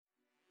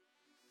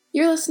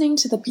You're listening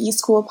to the B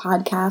School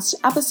Podcast,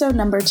 episode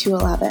number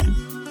 211.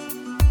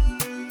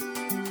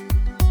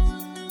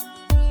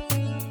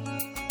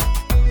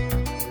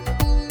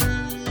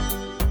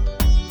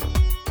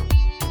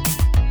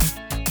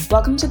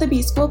 Welcome to the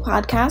B School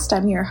Podcast.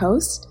 I'm your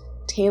host,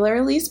 Taylor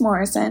Elise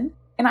Morrison,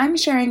 and I'm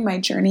sharing my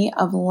journey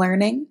of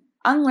learning,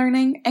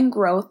 unlearning, and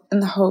growth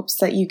in the hopes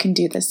that you can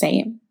do the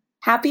same.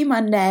 Happy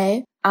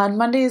Monday. On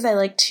Mondays, I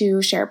like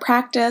to share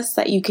practice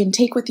that you can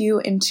take with you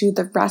into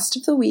the rest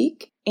of the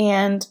week.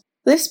 And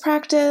this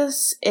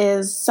practice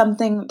is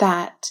something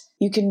that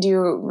you can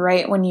do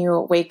right when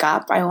you wake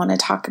up. I want to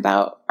talk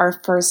about our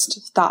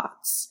first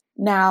thoughts.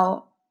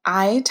 Now,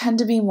 I tend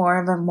to be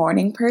more of a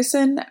morning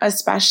person,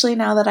 especially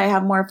now that I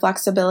have more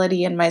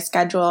flexibility in my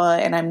schedule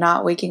and I'm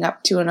not waking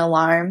up to an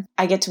alarm.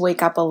 I get to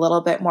wake up a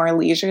little bit more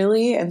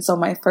leisurely, and so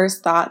my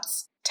first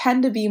thoughts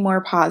tend to be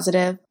more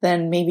positive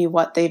than maybe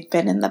what they've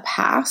been in the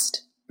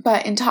past.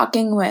 But in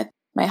talking with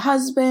my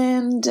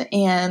husband,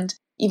 and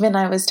even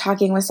I was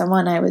talking with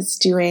someone I was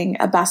doing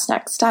a best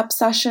next step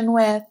session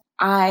with,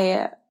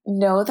 I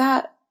know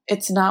that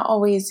it's not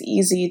always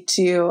easy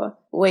to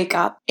wake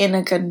up in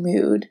a good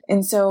mood.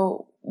 And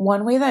so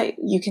one way that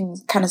you can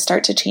kind of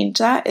start to change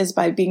that is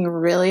by being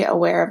really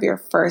aware of your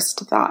first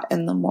thought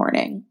in the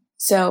morning.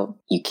 So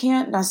you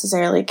can't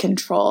necessarily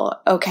control,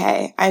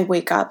 okay, I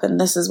wake up and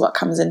this is what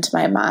comes into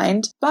my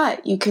mind,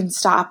 but you can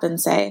stop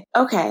and say,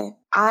 okay,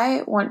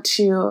 I want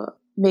to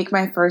make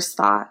my first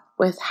thought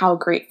with how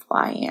grateful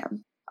I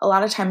am. A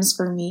lot of times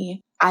for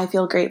me, I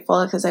feel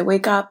grateful because I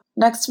wake up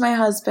next to my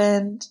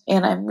husband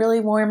and I'm really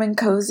warm and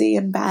cozy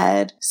in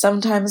bed.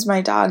 Sometimes my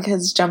dog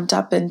has jumped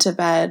up into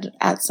bed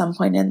at some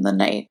point in the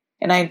night,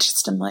 and I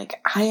just am like,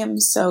 I am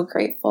so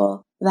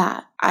grateful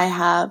that I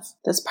have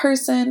this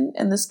person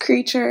and this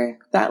creature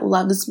that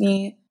loves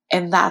me,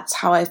 and that's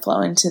how I flow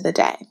into the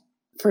day.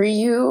 For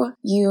you,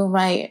 you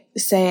might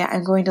say,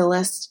 I'm going to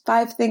list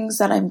 5 things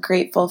that I'm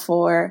grateful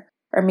for,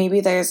 or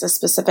maybe there's a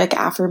specific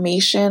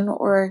affirmation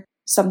or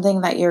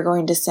something that you're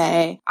going to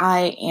say.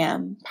 I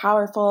am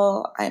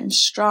powerful, I'm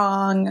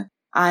strong,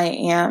 I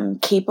am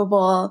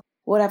capable,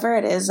 whatever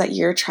it is that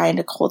you're trying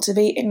to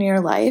cultivate in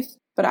your life.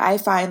 But I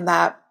find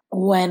that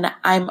when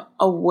I'm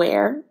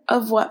aware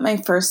of what my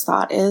first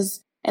thought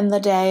is in the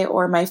day,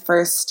 or my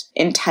first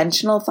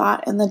intentional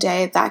thought in the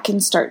day, that can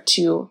start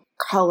to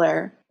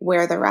color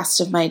where the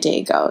rest of my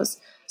day goes.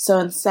 So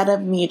instead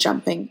of me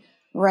jumping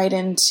right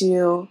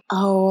into,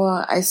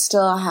 oh, I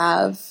still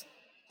have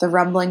the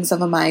rumblings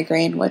of a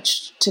migraine,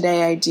 which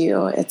today I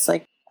do. It's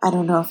like, I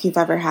don't know if you've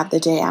ever had the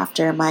day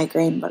after a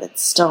migraine, but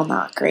it's still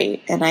not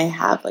great. And I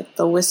have like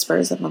the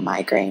whispers of a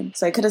migraine.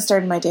 So I could have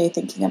started my day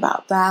thinking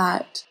about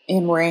that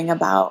and worrying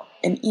about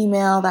an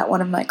email that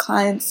one of my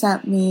clients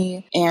sent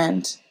me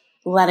and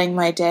letting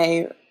my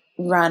day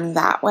run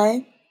that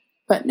way.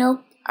 But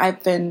nope,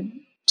 I've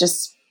been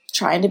just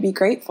trying to be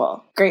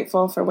grateful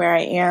for where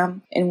I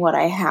am and what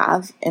I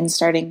have, and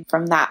starting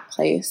from that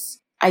place.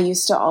 I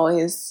used to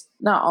often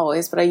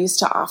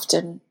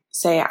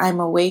say I'm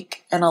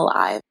awake and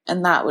alive,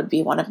 and that would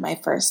be one of my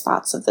first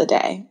thoughts of the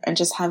day, and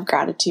just have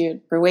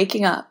gratitude for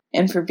waking up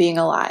and for being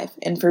alive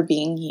and for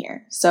being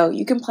here. So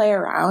you can play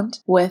around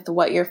with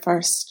what your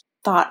first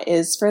thought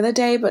is for the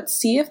day, but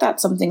see if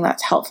that's something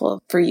that's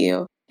helpful for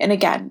you. And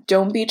again,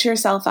 don't beat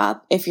yourself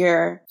up if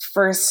your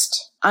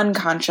first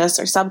unconscious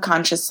or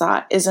subconscious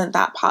thought isn't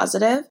that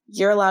positive.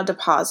 You're allowed to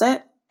pause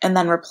it and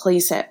then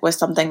replace it with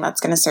something that's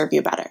going to serve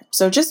you better.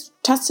 So just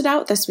test it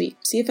out this week.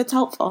 See if it's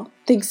helpful.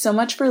 Thanks so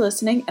much for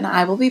listening, and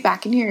I will be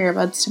back in your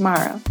earbuds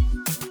tomorrow.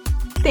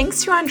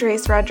 Thanks to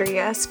Andres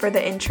Rodriguez for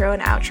the intro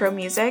and outro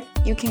music.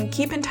 You can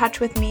keep in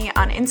touch with me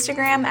on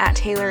Instagram at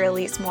Taylor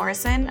Elise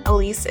Morrison.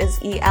 Elise is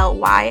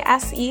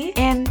ELYSE.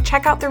 And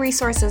check out the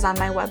resources on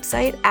my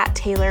website at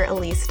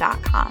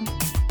taylorelise.com.